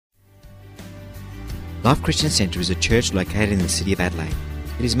Life Christian Centre is a church located in the city of Adelaide.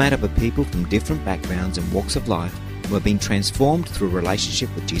 It is made up of people from different backgrounds and walks of life who have been transformed through a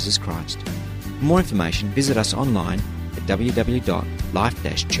relationship with Jesus Christ. For more information, visit us online at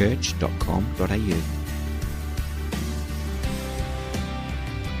www.life-church.com.au.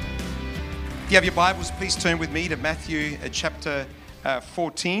 If you have your Bibles, please turn with me to Matthew chapter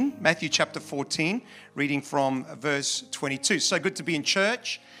 14. Matthew chapter 14, reading from verse 22. So good to be in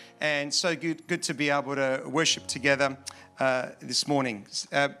church and so good to be able to worship together this morning.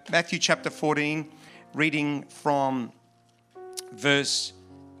 Matthew chapter 14, reading from verse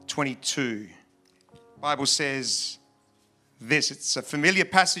 22. The Bible says this. It's a familiar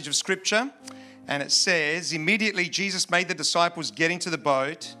passage of Scripture, and it says, "Immediately Jesus made the disciples get into the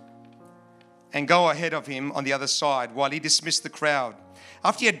boat and go ahead of him on the other side while he dismissed the crowd.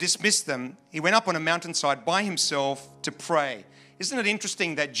 After he had dismissed them, he went up on a mountainside by himself to pray." Isn't it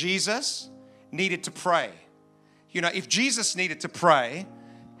interesting that Jesus needed to pray? You know, if Jesus needed to pray,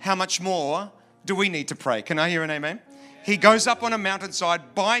 how much more do we need to pray? Can I hear an amen? He goes up on a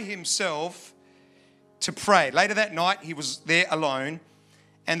mountainside by himself to pray. Later that night, he was there alone,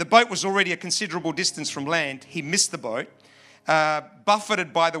 and the boat was already a considerable distance from land. He missed the boat,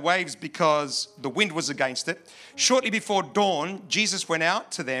 buffeted by the waves because the wind was against it. Shortly before dawn, Jesus went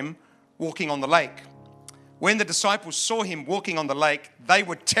out to them walking on the lake. When the disciples saw him walking on the lake, they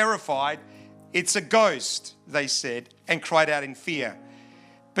were terrified. "It's a ghost," they said, and cried out in fear.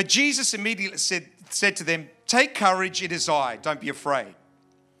 But Jesus immediately said to them, "Take courage, it is I, don't be afraid."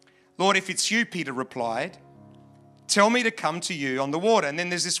 "Lord, if it's you," Peter replied, "tell me to come to you on the water." And then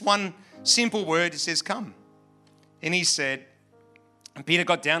there's this one simple word, it says, "Come." And he said, and Peter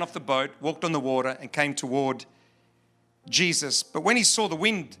got down off the boat, walked on the water, and came toward Jesus. But when he saw the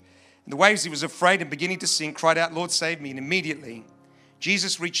wind and the waves, he was afraid and beginning to sink, cried out, "Lord, save me." And immediately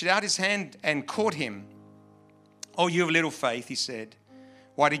Jesus reached out his hand and caught him. "Oh, you have little faith," he said.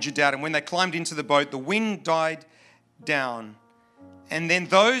 "Why did you doubt?" And when they climbed into the boat, the wind died down. And then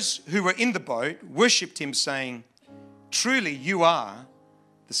those who were in the boat worshipped him, saying, "Truly you are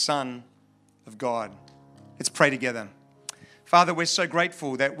the Son of God." Let's pray together. Father, we're so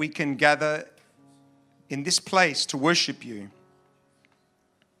grateful that we can gather in this place to worship you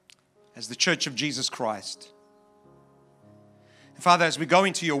as the Church of Jesus Christ. And Father, as we go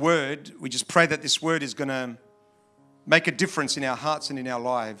into your word, we just pray that this word is going to make a difference in our hearts and in our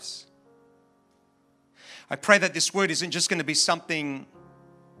lives. I pray that this word isn't just going to be something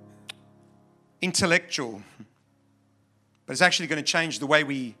intellectual, but it's actually going to change the way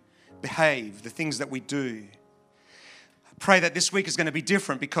we behave, the things that we do. I pray that this week is going to be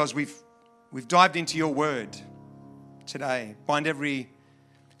different because we've dived into your word today. Bind every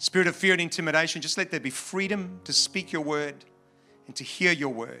spirit of fear and intimidation. Just let there be freedom to speak your word and to hear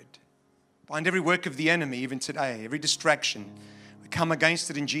your word. Bind every work of the enemy even today, every distraction. We come against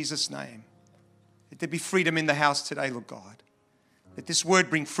it in Jesus' name. Let there be freedom in the house today, Lord God. Let this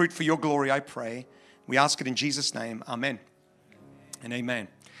word bring fruit for your glory, I pray. We ask it in Jesus' name. Amen and amen.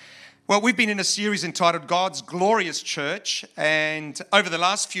 Well, we've been in a series entitled God's Glorious Church, and over the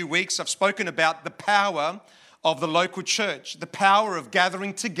last few weeks I've spoken about the power of the local church, the power of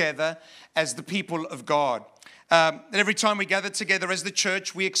gathering together as the people of God. Every time we gather together as the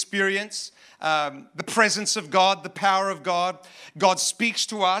church, we experience the presence of God, the power of God. God speaks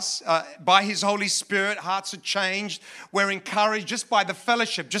to us by His Holy Spirit. Hearts are changed. We're encouraged just by the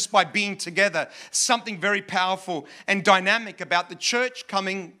fellowship, just by being together. Something very powerful and dynamic about the church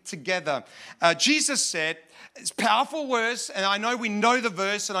coming together. Jesus said, it's powerful verse, and I know we know the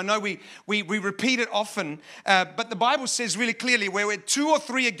verse, and I know we repeat it often, but the Bible says really clearly, where two or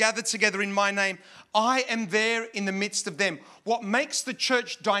three are gathered together in my name, I am there in the midst of them. What makes the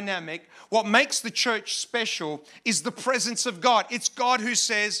church dynamic, what makes the church special is the presence of God. It's God who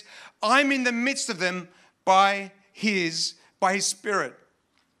says, I'm in the midst of them by His Spirit.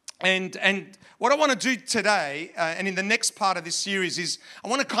 And what I want to do today, and in the next part of this series, is I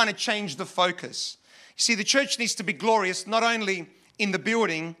want to kind of change the focus. You see, the church needs to be glorious not only in the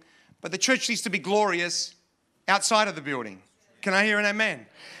building, but the church needs to be glorious outside of the building. Can I hear an amen?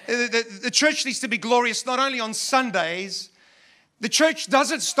 The church needs to be glorious not only on Sundays. The church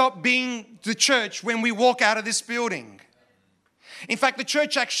doesn't stop being the church when we walk out of this building. In fact, the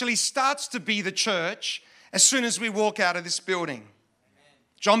church actually starts to be the church as soon as we walk out of this building.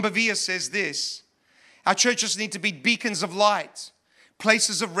 John Bevere says this: our churches need to be beacons of light,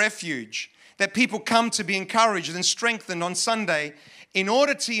 places of refuge, that people come to be encouraged and strengthened on Sunday in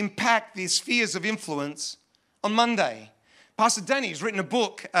order to impact the spheres of influence on Monday. Pastor Danny has written a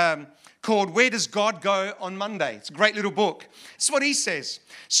book called Where Does God Go on Monday? It's a great little book. This is what he says.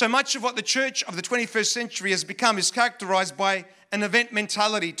 So much of what the church of the 21st century has become is characterized by an event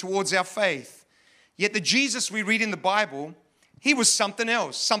mentality towards our faith. Yet the Jesus we read in the Bible, he was something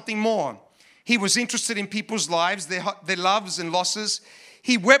else, something more. He was interested in people's lives, their loves and losses.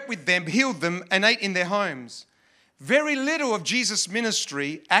 He wept with them, healed them, and ate in their homes. Very little of Jesus'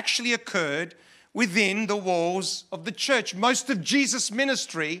 ministry actually occurred within the walls of the church. Most of Jesus'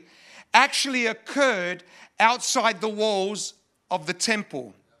 ministry actually occurred outside the walls of the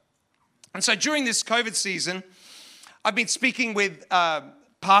temple. And so during this COVID season, I've been speaking with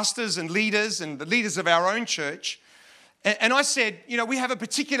pastors and the leaders of our own church. And I said, we have a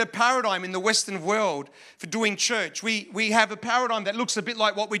particular paradigm in the Western world for doing church. We have a paradigm that looks a bit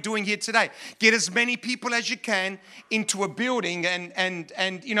like what we're doing here today. Get as many people as you can into a building. And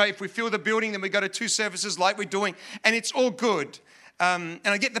if we fill the building, then we go to 2 services like we're doing. And it's all good. And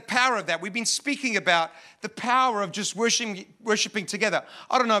I get the power of that. We've been speaking about the power of just worshiping together.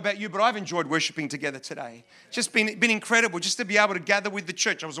 I don't know about you, but I've enjoyed worshiping together today. Just been incredible just to be able to gather with the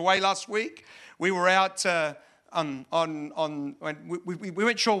church. I was away last week. We were out we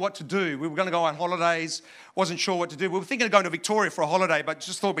weren't sure what to do. We were going to go on holidays, wasn't sure what to do. We were thinking of going to Victoria for a holiday, but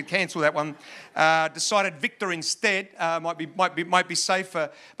just thought we'd cancel that one. Decided Victor instead might be safer.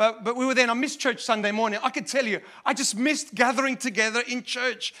 But we were there, and I missed church Sunday morning. I could tell you, I just missed gathering together in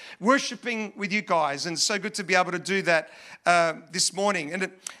church, worshiping with you guys, and so good to be able to do that this morning. And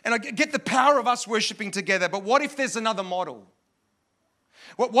I get the power of us worshiping together. But what if there's another model?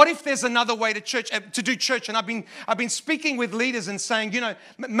 What if there's another way to do church? And I've been speaking with leaders and saying,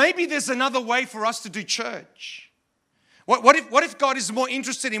 maybe there's another way for us to do church. What if God is more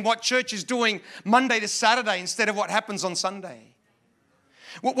interested in what church is doing Monday to Saturday instead of what happens on Sunday?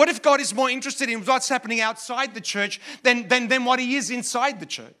 What if God is more interested in what's happening outside the church than what he is inside the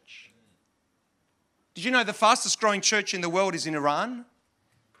church? Did you know the fastest growing church in the world is in Iran?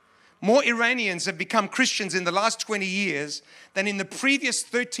 More Iranians have become Christians in the last 20 years than in the previous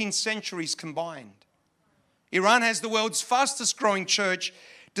 13 centuries combined. Iran has the world's fastest growing church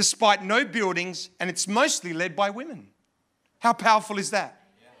despite no buildings, and it's mostly led by women. How powerful is that?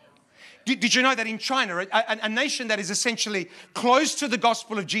 Did you know that in China, a nation that is essentially closed to the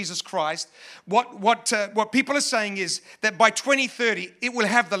gospel of Jesus Christ, what people are saying is that by 2030, it will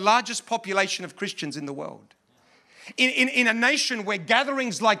have the largest population of Christians in the world. In a nation where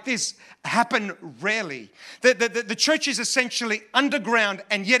gatherings like this happen rarely. The church is essentially underground,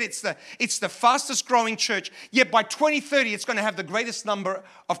 and yet it's the fastest growing church. Yet by 2030, it's going to have the greatest number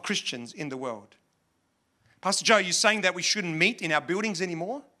of Christians in the world. Pastor Joe, are you saying that we shouldn't meet in our buildings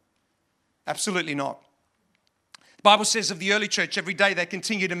anymore? Absolutely not. The Bible says of the early church, every day they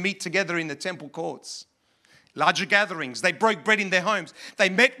continue to meet together in the temple courts. Larger gatherings. They broke bread in their homes. They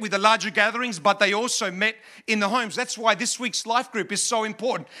met with the larger gatherings, but they also met in the homes. That's why this week's life group is so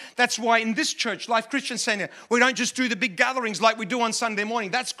important. That's why in this church, Life Christian Center, we don't just do the big gatherings like we do on Sunday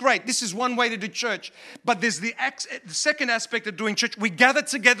morning. That's great. This is one way to do church. But there's the second aspect of doing church. We gather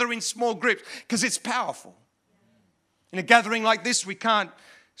together in small groups because it's powerful. In a gathering like this, we can't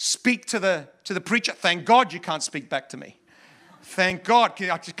speak to the preacher. Thank God you can't speak back to me. Thank God.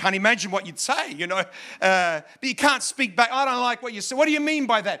 I can't imagine what you'd say, But you can't speak back. I don't like what you say. What do you mean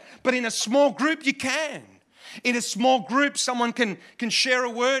by that? But in a small group, you can. In a small group, someone can share a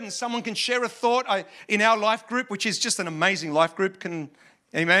word and someone can share a thought. In our life group, which is just an amazing life group,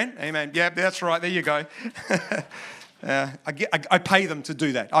 amen? Amen. Yeah, that's right. There you go. I pay them to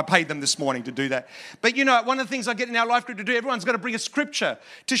do that. I paid them this morning to do that. But one of the things I get in our life group to do, everyone's got to bring a scripture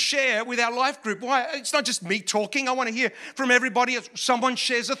to share with our life group. Why? It's not just me talking. I want to hear from everybody. Someone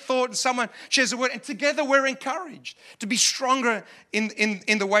shares a thought and someone shares a word. And together we're encouraged to be stronger in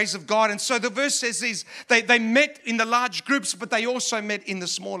the ways of God. And so the verse says they met in the large groups, but they also met in the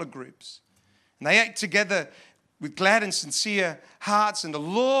smaller groups. And they ate together with glad and sincere hearts. And the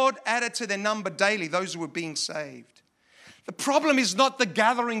Lord added to their number daily those who were being saved. The problem is not the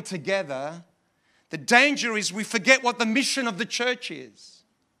gathering together. The danger is we forget what the mission of the church is.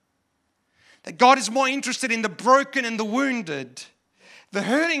 That God is more interested in the broken and the wounded, the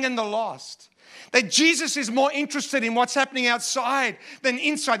hurting and the lost. That Jesus is more interested in what's happening outside than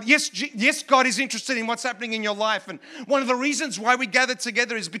inside. Yes, God is interested in what's happening in your life. And one of the reasons why we gather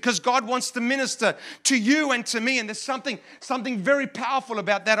together is because God wants to minister to you and to me. And there's something very powerful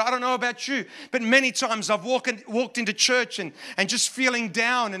about that. I don't know about you, but many times I've walked into church and just feeling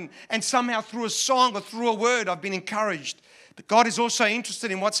down and somehow through a song or through a word, I've been encouraged. But God is also interested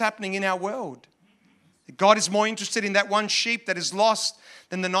in what's happening in our world. God is more interested in that one sheep that is lost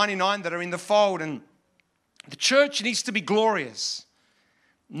than the 99 that are in the fold. And The church needs to be glorious.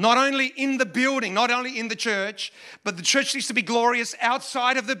 Not only in the building, not only in the church, but the church needs to be glorious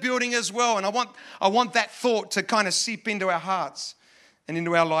outside of the building as well. And I want that thought to kind of seep into our hearts and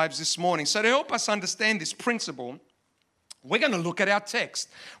into our lives this morning. So to help us understand this principle, we're going to look at our text.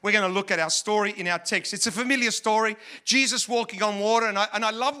 We're going to look at our story in our text. It's a familiar story, Jesus walking on water. And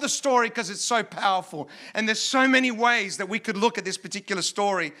I love the story because it's so powerful. And there's so many ways that we could look at this particular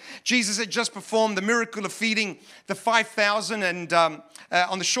story. Jesus had just performed the miracle of feeding the 5,000 and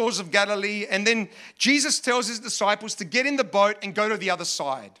on the shores of Galilee. And then Jesus tells his disciples to get in the boat and go to the other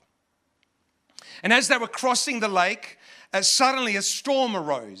side. And as they were crossing the lake, suddenly a storm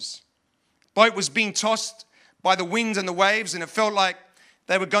arose. The boat was being tossed by the winds and the waves, and it felt like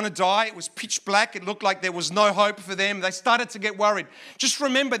they were going to die. It was pitch black. It looked like there was no hope for them. They started to get worried. Just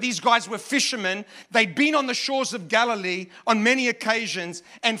remember, these guys were fishermen. They'd been on the shores of Galilee on many occasions,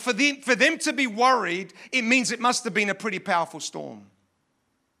 and for them to be worried, it means it must have been a pretty powerful storm.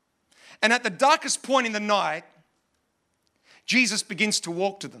 And at the darkest point in the night, Jesus begins to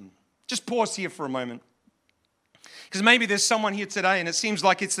walk to them. Just pause here for a moment, because maybe there's someone here today, and it seems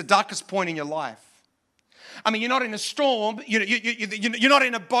like it's the darkest point in your life. I mean, you're not in a storm, you're not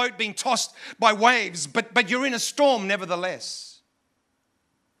in a boat being tossed by waves, but you're in a storm nevertheless.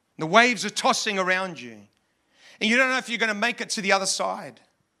 The waves are tossing around you, and you don't know if you're going to make it to the other side.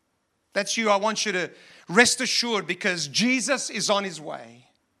 That's you. I want you to rest assured, because Jesus is on his way.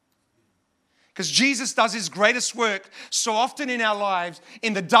 Because Jesus does his greatest work so often in our lives,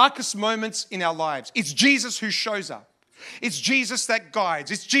 in the darkest moments in our lives. It's Jesus who shows up. It's Jesus that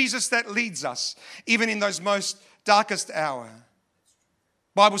guides. It's Jesus that leads us, even in those most darkest hour.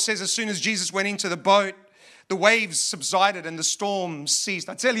 Bible says as soon as Jesus went into the boat, the waves subsided and the storm ceased.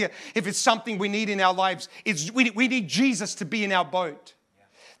 I tell you, if it's something we need in our lives, we need Jesus to be in our boat.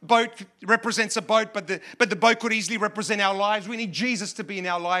 Boat represents a boat, but the boat could easily represent our lives. We need Jesus to be in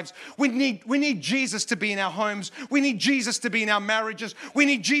our lives. We need Jesus to be in our homes. We need Jesus to be in our marriages. We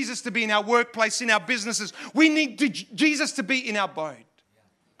need Jesus to be in our workplace, in our businesses. We need Jesus to be in our boat.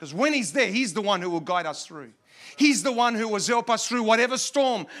 Because when he's there, he's the one who will guide us through. He's the one who will help us through whatever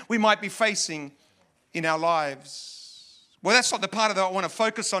storm we might be facing in our lives. Well, that's not the part that I want to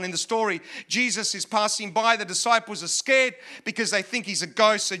focus on in the story. Jesus is passing by. The disciples are scared because they think he's a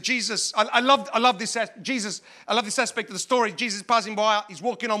ghost. So Jesus, I love this aspect of the story. Jesus is passing by. He's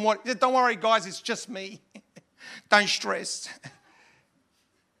walking on water. Don't worry, guys, it's just me. Don't stress.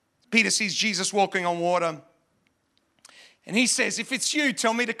 Peter sees Jesus walking on water, and he says, "If it's you,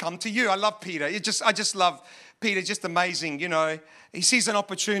 tell me to come to you." I love Peter. I just love Peter. Just amazing, you know. He sees an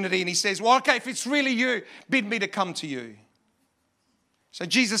opportunity and he says, "Well, okay, if it's really you, bid me to come to you." So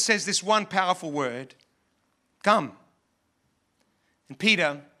Jesus says this one powerful word, "Come." And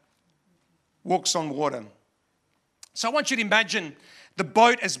Peter walks on water. So I want you to imagine the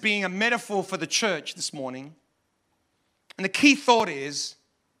boat as being a metaphor for the church this morning. And the key thought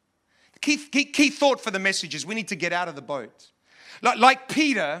for the message is we need to get out of the boat. Like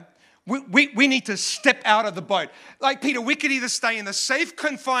Peter, we need to step out of the boat. Like Peter, we could either stay in the safe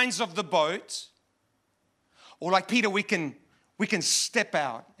confines of the boat, or like Peter, we can step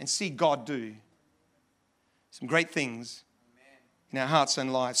out and see God do some great things in our hearts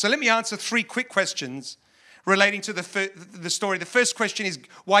and lives. So let me answer 3 quick questions relating to the story. The first question is,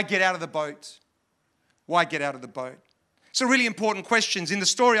 why get out of the boat? Why get out of the boat? So really important questions. In the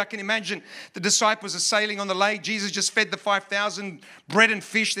story, I can imagine the disciples are sailing on the lake. Jesus just fed the 5,000 bread and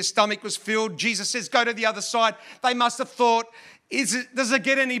fish. Their stomach was filled. Jesus says, "Go to the other side." They must have thought, does it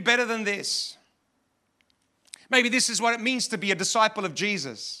get any better than this? Maybe this is what it means to be a disciple of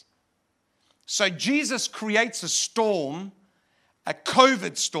Jesus. So Jesus creates a storm, a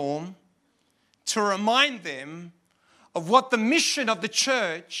COVID storm, to remind them of what the mission of the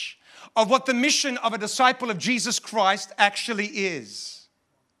church, of what the mission of a disciple of Jesus Christ actually is.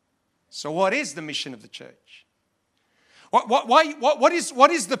 So what is the mission of the church? What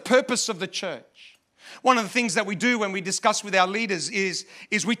is the purpose of the church? One of the things that we do when we discuss with our leaders is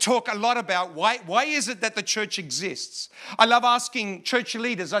we talk a lot about why is it that the church exists? I love asking church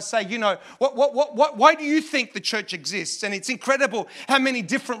leaders. I say, why do you think the church exists? And it's incredible how many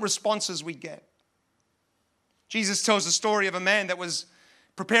different responses we get. Jesus tells the story of a man that was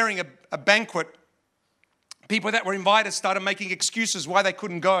preparing a banquet. People that were invited started making excuses why they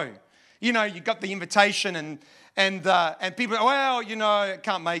couldn't go. You got the invitation and people, I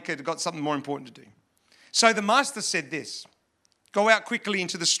can't make it. I've got something more important to do. So the master said this, "Go out quickly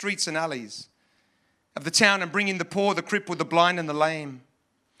into the streets and alleys of the town and bring in the poor, the crippled, the blind, and the lame."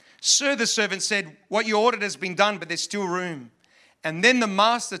 "Sir," the servant said, "what you ordered has been done, but there's still room." And then the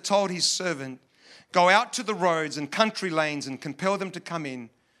master told his servant, Go out to the roads and country lanes and compel them to come in,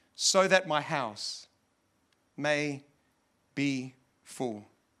 so that my house may be full.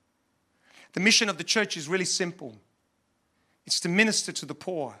 The mission of the church is really simple. It's to minister to the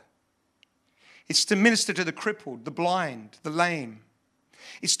poor. It's to minister to the crippled, the blind, the lame.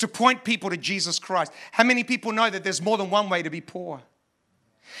 It's to point people to Jesus Christ. How many people know that there's more than one way to be poor?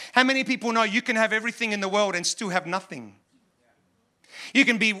 How many people know you can have everything in the world and still have nothing? You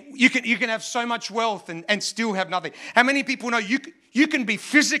can have so much wealth and still have nothing. How many people know you can be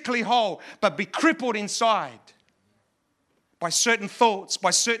physically whole but be crippled inside by certain thoughts,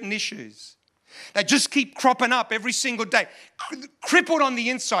 by certain issues that just keep cropping up every single day? Crippled on the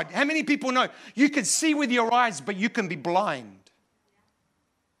inside. How many people know you can see with your eyes but you can be blind?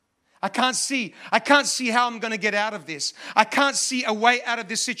 I can't see how I'm going to get out of this. I can't see a way out of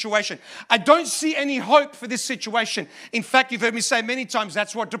this situation. I don't see any hope for this situation. In fact, you've heard me say many times,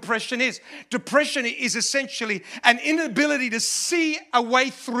 that's what depression is. Depression is essentially an inability to see a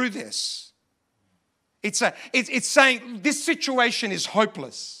way through this. It's saying this situation is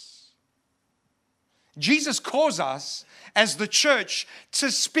hopeless. Jesus calls us as the church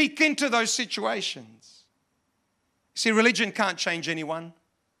to speak into those situations. See, religion can't change anyone.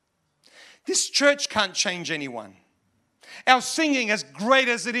 This church can't change anyone. Our singing, as great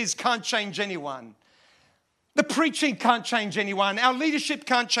as it is, can't change anyone. The preaching can't change anyone. Our leadership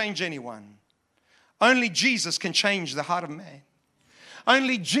can't change anyone. Only Jesus can change the heart of man.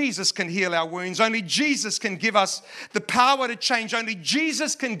 Only Jesus can heal our wounds. Only Jesus can give us the power to change. Only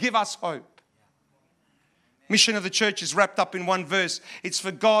Jesus can give us hope. Mission of the church is wrapped up in one verse. It's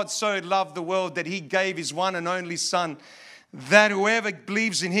for God so loved the world that he gave his one and only Son, that whoever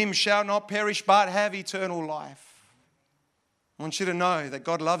believes in him shall not perish but have eternal life. I want you to know that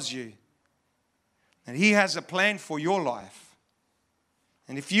God loves you and he has a plan for your life.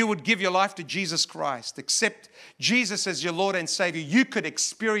 And if you would give your life to Jesus Christ, accept Jesus as your Lord and Savior, you could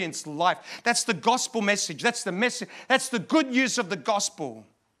experience life. That's the gospel message. That's the message. That's the good news of the gospel.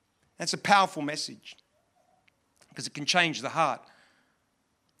 That's a powerful message because it can change the heart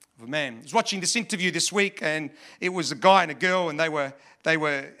of a man. I was watching this interview this week, and it was a guy and a girl, and they were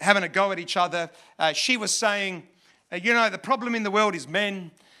having a go at each other. She was saying, the problem in the world is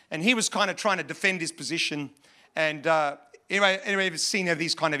men, and he was kind of trying to defend his position. And anyway, you've seen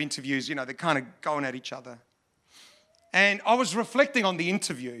these kind of interviews, they're kind of going at each other. And I was reflecting on the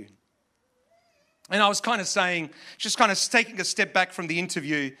interview, and I was kind of saying, just kind of taking a step back from the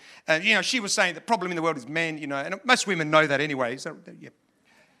interview. She was saying the problem in the world is men, and most women know that anyway. So, yeah.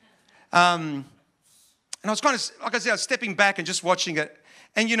 And I was kind of, like I said, I was stepping back and just watching it.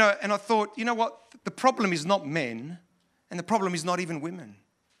 And, and I thought, you know what? The problem is not men, and the problem is not even women.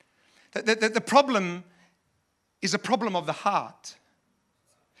 The problem is a problem of the heart.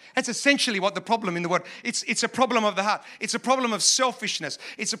 That's essentially what the problem in the world. It's a problem of the heart. It's a problem of selfishness.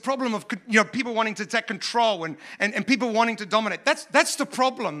 It's a problem of people wanting to take control and people wanting to dominate. That's the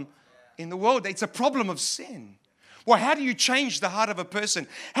problem in the world. It's a problem of sin. Well, how do you change the heart of a person?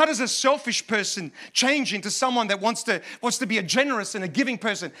 How does a selfish person change into someone that wants to be a generous and a giving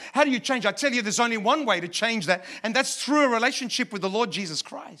person? How do you change? I tell you, there's only one way to change that, and that's through a relationship with the Lord Jesus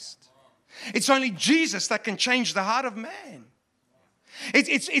Christ. It's only Jesus that can change the heart of man.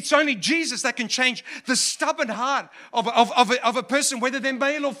 It's only Jesus that can change the stubborn heart of a person, whether they're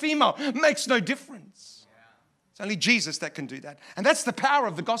male or female. It makes no difference. It's only Jesus that can do that. And that's the power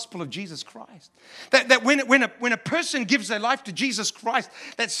of the gospel of Jesus Christ. That when a person gives their life to Jesus Christ,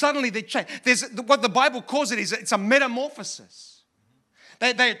 that suddenly they change. There's what the Bible calls it's a metamorphosis.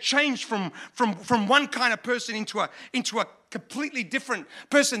 They are changed from one kind of person into a completely different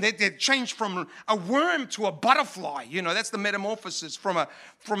person. They're changed from a worm to a butterfly. That's the metamorphosis, from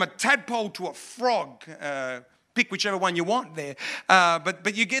a tadpole to a frog. Pick whichever one you want there.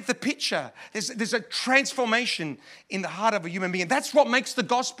 But you get the picture. There's a transformation in the heart of a human being. That's what makes the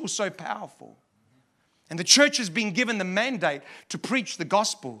gospel so powerful. And the church has been given the mandate to preach the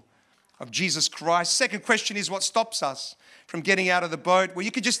gospel of Jesus Christ. Second question is, what stops us from getting out of the boat? Well,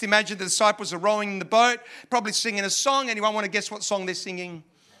 you could just imagine the disciples are rowing in the boat, probably singing a song. Anyone want to guess what song they're singing?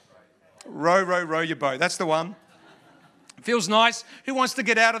 Row, row, row your boat. That's the one. Feels nice. Who wants to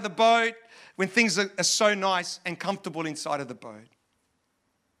get out of the boat when things are so nice and comfortable inside of the boat?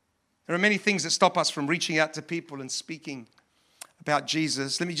 There are many things that stop us from reaching out to people and speaking about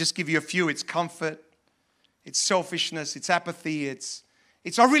Jesus. Let me just give you a few. It's comfort, it's selfishness, it's apathy, it's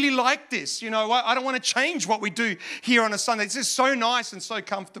I really like this. I don't want to change what we do here on a Sunday. It's just so nice and so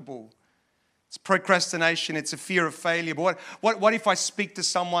comfortable. It's procrastination. It's a fear of failure. But what if I speak to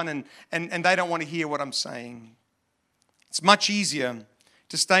someone and they don't want to hear what I'm saying? It's much easier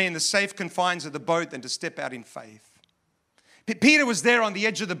to stay in the safe confines of the boat than to step out in faith. Peter was there on the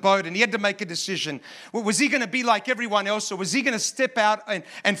edge of the boat and he had to make a decision. Was he going to be like everyone else, or was he going to step out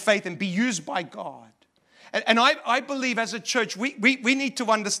and faith and be used by God? And I believe as a church, we need to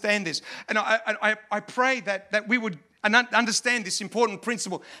understand this. And I pray that we would understand this important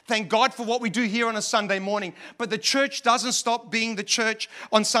principle. Thank God for what we do here on a Sunday morning. But the church doesn't stop being the church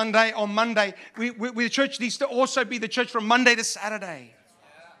on Sunday, on Monday. The church needs to also be the church from Monday to Saturday.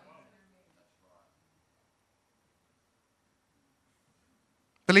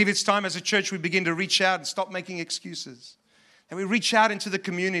 I believe it's time as a church we begin to reach out and stop making excuses. And we reach out into the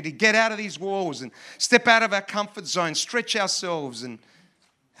community, get out of these walls and step out of our comfort zone, stretch ourselves and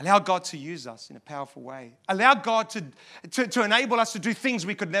allow God to use us in a powerful way. Allow God to enable us to do things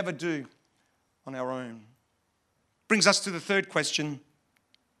we could never do on our own. Brings us to the third question,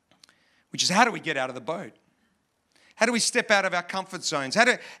 which is how do we get out of the boat? How do we step out of our comfort zones?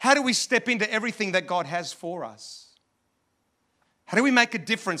 How do we step into everything that God has for us? How do we make a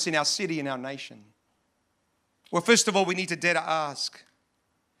difference in our city and our nation? Well, first of all, we need to dare to ask.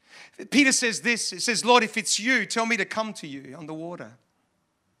 Peter says this, it says, Lord, if it's you, tell me to come to you on the water.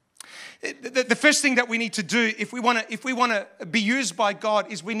 The first thing that we need to do if we want to be used by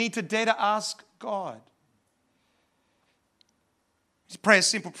God is we need to dare to ask God. Just pray a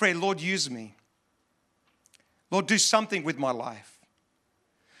simple prayer, Lord, use me. Lord, do something with my life.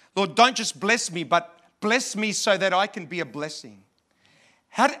 Lord, don't just bless me, but bless me so that I can be a blessing.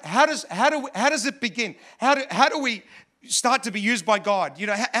 How does it begin? How do we start to be used by God? You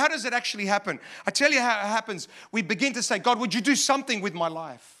know, how does it actually happen? I tell you how it happens. We begin to say, God, would you do something with my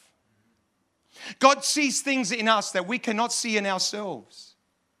life? God sees things in us that we cannot see in ourselves.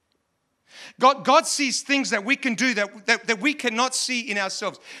 God sees things that we can do that we cannot see in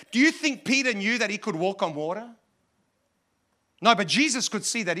ourselves. Do you think Peter knew that he could walk on water? No, but Jesus could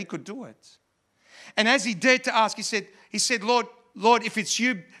see that he could do it. And as he dared to ask, he said, Lord, if it's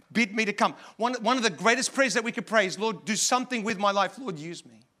you, bid me to come. One of the greatest prayers that we could pray is, Lord, do something with my life. Lord, use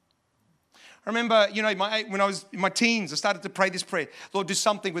me. I remember, when I was in my teens, I started to pray this prayer. Lord, do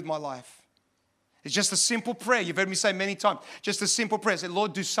something with my life. It's just a simple prayer. You've heard me say many times. Just a simple prayer. Say,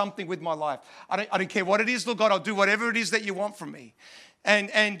 Lord, do something with my life. I don't care what it is, Lord God. I'll do whatever it is that you want from me.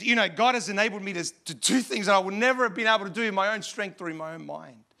 And God has enabled me to do things that I would never have been able to do in my own strength or in my own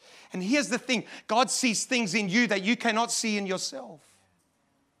mind. And here's the thing. God sees things in you that you cannot see in yourself.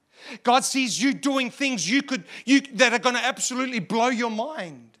 God sees you doing things that are going to absolutely blow your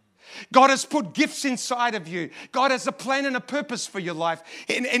mind. God has put gifts inside of you. God has a plan and a purpose for your life.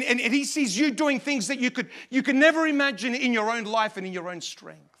 And he sees you doing things that you could never imagine in your own life and in your own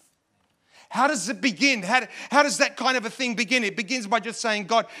strength. How does it begin? How does that kind of a thing begin? It begins by just saying,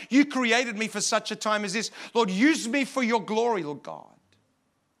 God, you created me for such a time as this. Lord, use me for your glory, Lord God.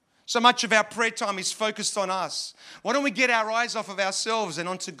 So much of our prayer time is focused on us. Why don't we get our eyes off of ourselves and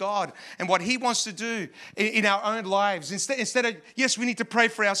onto God and what He wants to do in our own lives? Instead of, yes, we need to pray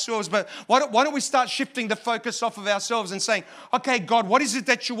for ourselves, but why don't we start shifting the focus off of ourselves and saying, okay, God, what is it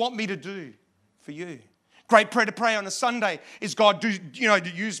that you want me to do for you? Great prayer to pray on a Sunday is, God,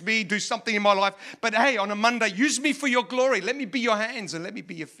 use me, do something in my life. But hey, on a Monday, use me for your glory. Let me be your hands and let me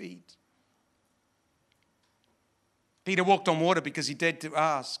be your feet. Peter walked on water because he dared to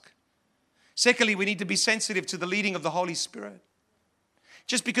ask. Secondly, we need to be sensitive to the leading of the Holy Spirit.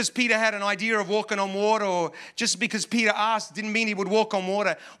 Just because Peter had an idea of walking on water, or just because Peter asked, didn't mean he would walk on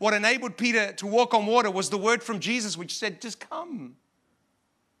water. What enabled Peter to walk on water was the word from Jesus, which said, just come.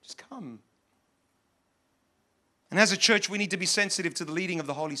 Just come. And as a church, we need to be sensitive to the leading of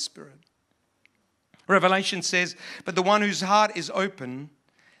the Holy Spirit. Revelation says, but the one whose heart is open,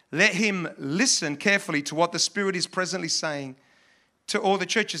 let him listen carefully to what the Spirit is presently saying to all the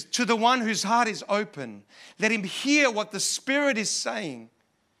churches. To the one whose heart is open, let him hear what the Spirit is saying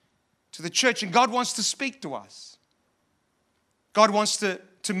to the church. And God wants to speak to us. God wants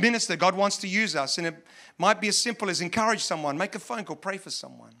to minister. God wants to use us. And it might be as simple as encourage someone, make a phone call, pray for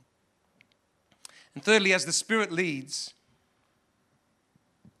someone. And thirdly, as the Spirit leads,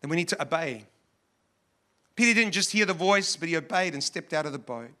 then we need to obey. Peter didn't just hear the voice, but he obeyed and stepped out of the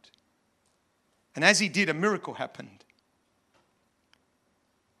boat. And as he did, a miracle happened.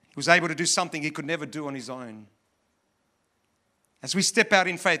 He was able to do something he could never do on his own. As we step out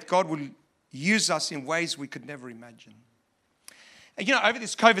in faith, God will use us in ways we could never imagine. And over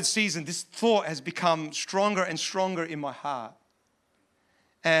this COVID season, this thought has become stronger and stronger in my heart.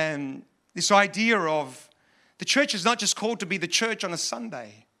 And this idea of the church is not just called to be the church on a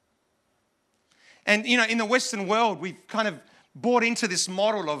Sunday. And, in the Western world, we've kind of bought into this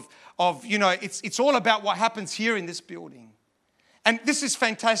model of it's all about what happens here in this building. And this is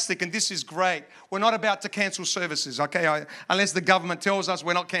fantastic and this is great. We're not about to cancel services, okay? Unless the government tells us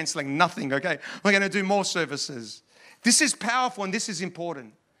we're not canceling nothing, okay? We're going to do more services. This is powerful and this is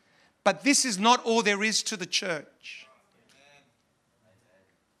important. But this is not all there is to the church.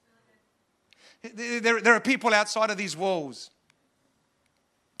 There are people outside of these walls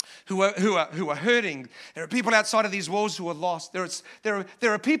who are hurting. There are people outside of these walls who are lost. There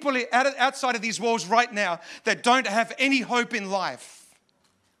are people outside of these walls right now that don't have any hope in life.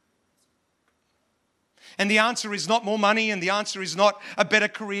 And the answer is not more money, and the answer is not a better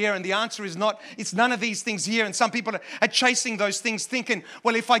career, and the answer is not, it's none of these things here. And some people are chasing those things thinking,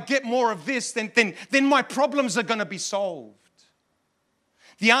 well, if I get more of this, then my problems are going to be solved.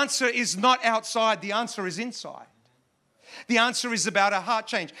 The answer is not outside, the answer is inside. The answer is about a heart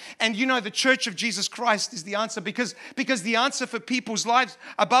change. And you know, the Church of Jesus Christ is the answer because the answer for people's lives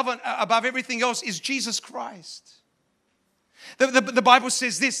above everything else is Jesus Christ. The Bible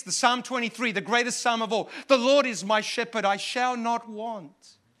says this, the Psalm 23, the greatest psalm of all. The Lord is my shepherd, I shall not want.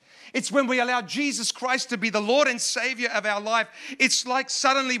 It's when we allow Jesus Christ to be the Lord and Savior of our life. It's like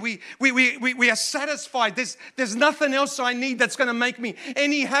suddenly we are satisfied. There's nothing else I need that's going to make me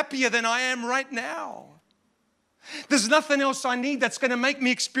any happier than I am right now. There's nothing else I need that's going to make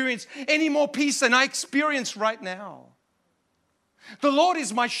me experience any more peace than I experience right now. The Lord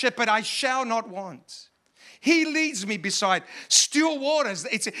is my shepherd, I shall not want. He leads me beside still waters.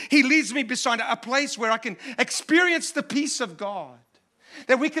 He leads me beside a place where I can experience the peace of God.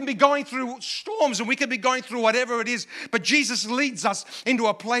 That we can be going through storms and we can be going through whatever it is, but Jesus leads us into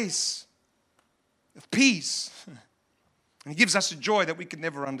a place of peace. And He gives us a joy that we could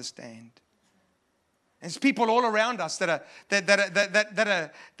never understand. There's people all around us that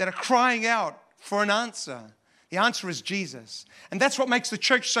are crying out for an answer. The answer is Jesus. And that's what makes the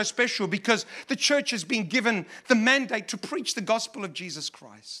church so special, because the church has been given the mandate to preach the gospel of Jesus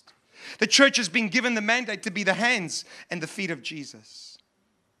Christ. The church has been given the mandate to be the hands and the feet of Jesus.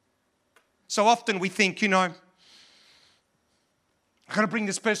 So often we think, I've got to bring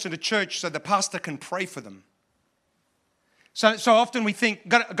this person to church so the pastor can pray for them. So often we think,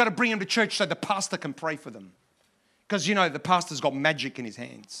 got to bring him to church so the pastor can pray for them. Because, the pastor's got magic in his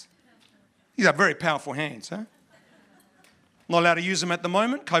hands. He's got very powerful hands, huh? Not allowed to use them at the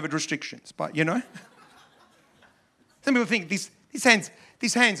moment, COVID restrictions, but Some people think these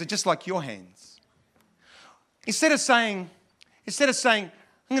hands are just like your hands. Instead of saying, I'm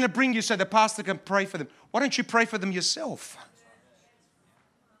going to bring you so the pastor can pray for them, why don't you pray for them yourself?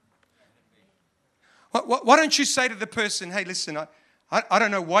 Why don't you say to the person, hey, listen, I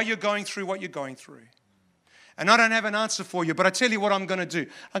don't know why you're going through what you're going through. And I don't have an answer for you, but I tell you what I'm going to do.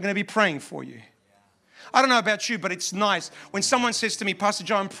 I'm going to be praying for you. I don't know about you, but it's nice when someone says to me, Pastor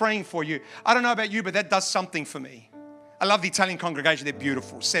Joe, I'm praying for you. I don't know about you, but that does something for me. I love the Italian congregation. They're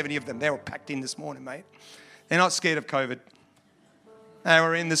beautiful. 70 of them. They were packed in this morning, mate. They're not scared of COVID. They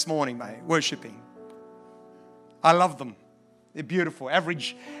were in this morning, mate, worshiping. I love them. They're beautiful.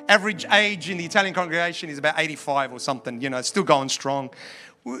 Average age in the Italian congregation is about 85 or something. Still going strong.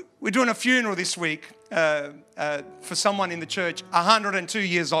 We're doing a funeral this week for someone in the church, 102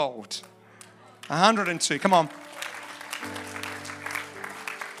 years old. 102. Come on.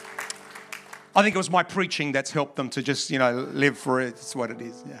 I think it was my preaching that's helped them to just, live for it. It's what it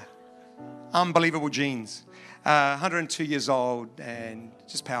is. Yeah. Unbelievable genes. 102 years old and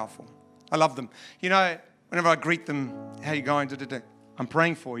just powerful. I love them. Whenever I greet them, how you going? I'm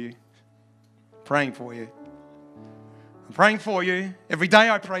praying for you. Praying for you. I'm praying for you. Every day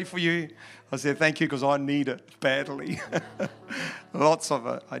I pray for you. I say thank you because I need it badly. Lots of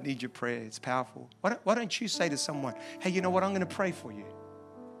it. I need your prayer. It's powerful. Why don't you say to someone, hey, you know what? I'm going to pray for you.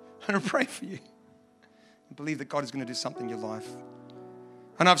 I'm going to pray for you. And believe that God is going to do something in your life.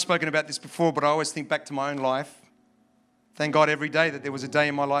 I know I've spoken about this before, but I always think back to my own life. Thank God every day that there was a day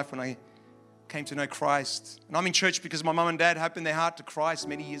in my life when I came to know Christ. And I'm in church because my mum and dad opened their heart to Christ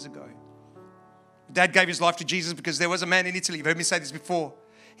many years ago. Dad gave his life to Jesus because there was a man in Italy, you've heard me say this before,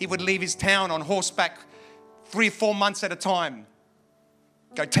 he would leave his town on horseback 3 or 4 months at a time.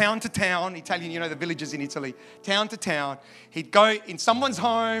 Go town to town, Italian, the villages in Italy, town to town. He'd go in someone's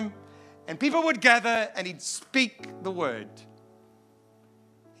home and people would gather and he'd speak the word.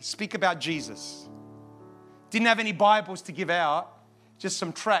 He'd speak about Jesus. Didn't have any Bibles to give out, just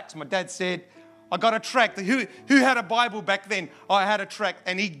some tracts. My dad said, I got a tract. Who had a Bible back then? I had a tract.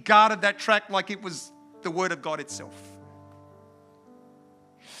 And he guarded that tract like it was the Word of God itself.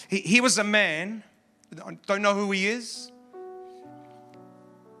 He was a man, I don't know who he is,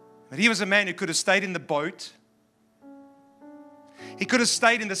 but he was a man who could have stayed in the boat. He could have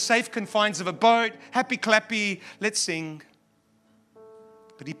stayed in the safe confines of a boat, happy clappy, let's sing.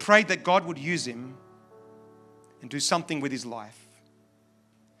 But he prayed that God would use him and do something with his life.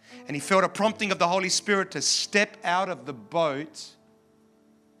 And he felt a prompting of the Holy Spirit to step out of the boat.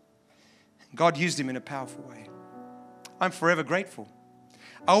 God used him in a powerful way. I'm forever grateful.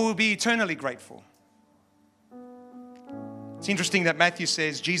 I will be eternally grateful. It's interesting that Matthew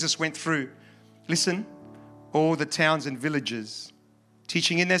says Jesus went through, listen, all the towns and villages,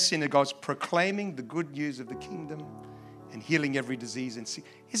 teaching in their synagogues, proclaiming the good news of the kingdom and healing every disease and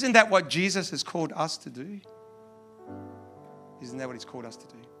sickness. Isn't that what Jesus has called us to do? Isn't that what he's called us to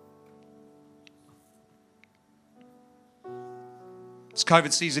do? This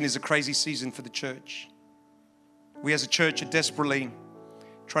COVID season is a crazy season for the church. We as a church are desperately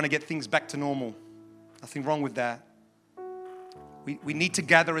trying to get things back to normal. Nothing wrong with that. We need to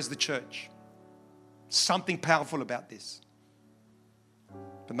gather as the church. Something powerful about this.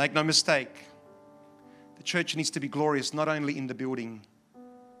 But make no mistake, the church needs to be glorious not only in the building,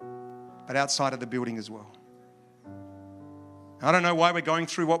 but outside of the building as well. I don't know why we're going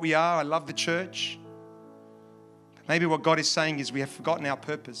through what we are. I love the church. But maybe what God is saying is we have forgotten our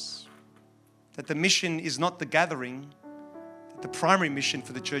purpose. That the mission is not the gathering. That the primary mission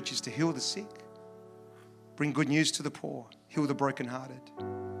for the church is to heal the sick, bring good news to the poor, heal the brokenhearted.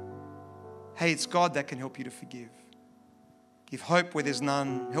 Hey, it's God that can help you to forgive. Give hope where there's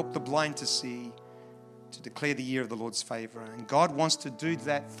none. Help the blind to see, to declare the year of the Lord's favor. And God wants to do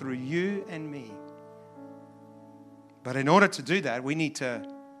that through you and me. But in order to do that, we need to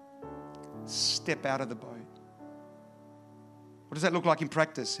step out of the boat. What does that look like in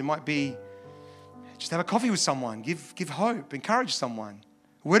practice? It might be just have a coffee with someone, give hope, encourage someone.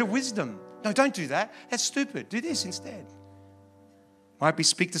 A word of wisdom. No, don't do that. That's stupid. Do this instead. It might be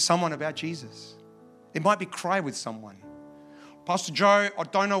speak to someone about Jesus. It might be cry with someone. Pastor Joe, I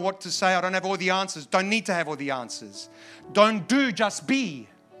don't know what to say. I don't have all the answers. Don't need to have all the answers. Don't do, just be.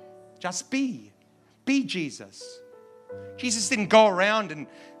 Just be. Be Jesus. Jesus didn't go around and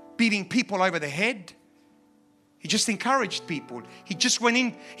beating people over the head. He just encouraged people. He just went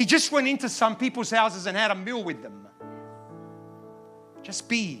into some people's houses and had a meal with them. Just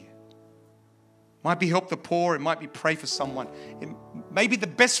be. Might be help the poor. It might be pray for someone. It may be the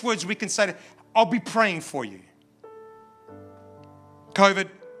best words we can say to, I'll be praying for you. COVID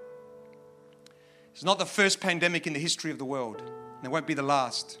is not the first pandemic in the history of the world. And it won't be the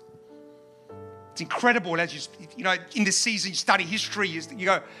last. It's incredible as you know, in this season you study history, you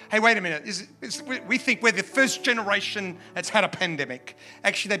go, hey, wait a minute. We think we're the first generation that's had a pandemic.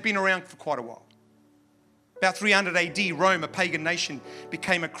 Actually, they've been around for quite a while. About 300 AD, Rome, a pagan nation,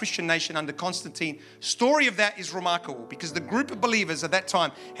 became a Christian nation under Constantine. Story of that is remarkable because the group of believers at that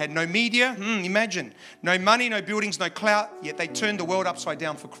time had no media, imagine, no money, no buildings, no clout, yet they turned the world upside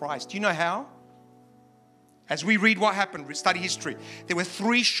down for Christ. Do you know how? As we read what happened, we study history, there were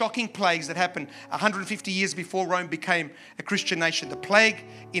 3 shocking plagues that happened 150 years before Rome became a Christian nation. The plague,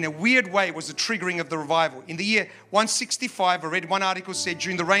 in a weird way, was the triggering of the revival. In the year 165, I read one article said,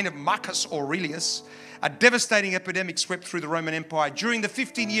 during the reign of Marcus Aurelius, a devastating epidemic swept through the Roman Empire. During the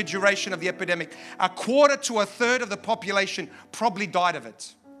 15-year duration of the epidemic, 1/4 to 1/3 of the population probably died of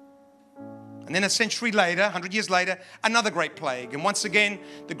it. And then a century later, 100 years later, another great plague. And once again,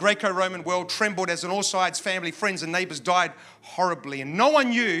 the Greco-Roman world trembled as on all sides, family, friends, and neighbors died horribly. And no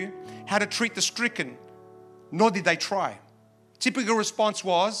one knew how to treat the stricken, nor did they try. Typical response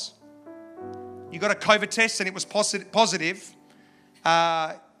was, you got a COVID test and it was positive.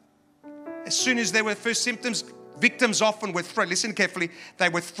 As soon as there were first symptoms, victims often were thrown, listen carefully, they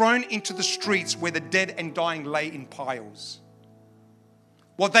were thrown into the streets where the dead and dying lay in piles.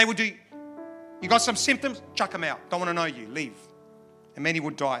 What they would do, you got some symptoms, chuck them out. Don't want to know you, leave. And many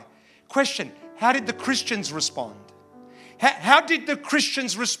would die. Question, how did the Christians respond? How did the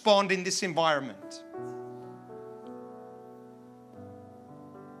Christians respond in this environment?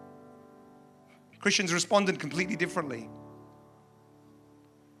 Christians responded completely differently.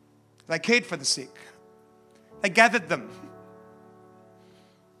 They cared for the sick. They gathered them.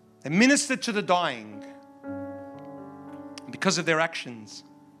 They ministered to the dying. And because of their actions,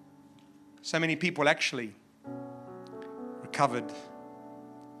 so many people actually recovered.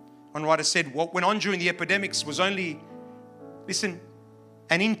 One writer said, what went on during the epidemics was only, listen,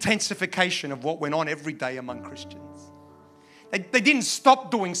 an intensification of what went on every day among Christians. They didn't stop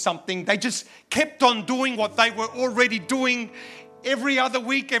doing something. They just kept on doing what they were already doing every other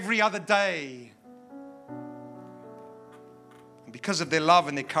week, every other day. And because of their love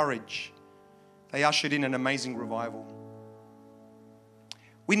and their courage, they ushered in an amazing revival.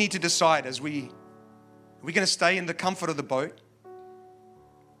 We need to decide are we going to stay in the comfort of the boat?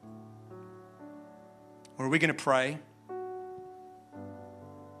 Or are we going to pray?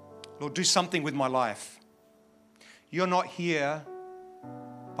 Lord, do something with my life. You're not here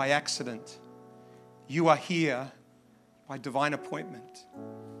by accident. You are here by divine appointment.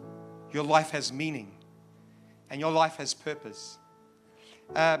 Your life has meaning and your life has purpose.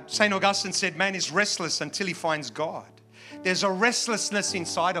 St. Augustine said, man is restless until he finds God. There's a restlessness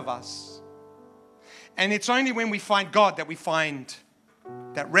inside of us. And it's only when we find God that we find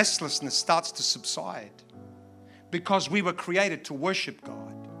that restlessness starts to subside, because we were created to worship God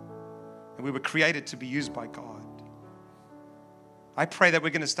and we were created to be used by God. I pray that we're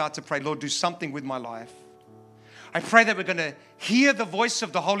going to start to pray, Lord, do something with my life. I pray that we're going to hear the voice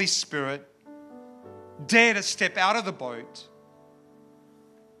of the Holy Spirit, dare to step out of the boat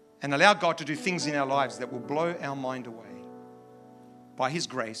and allow God to do things in our lives that will blow our mind away by His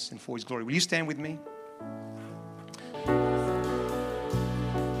grace and for His glory. Will you stand with me?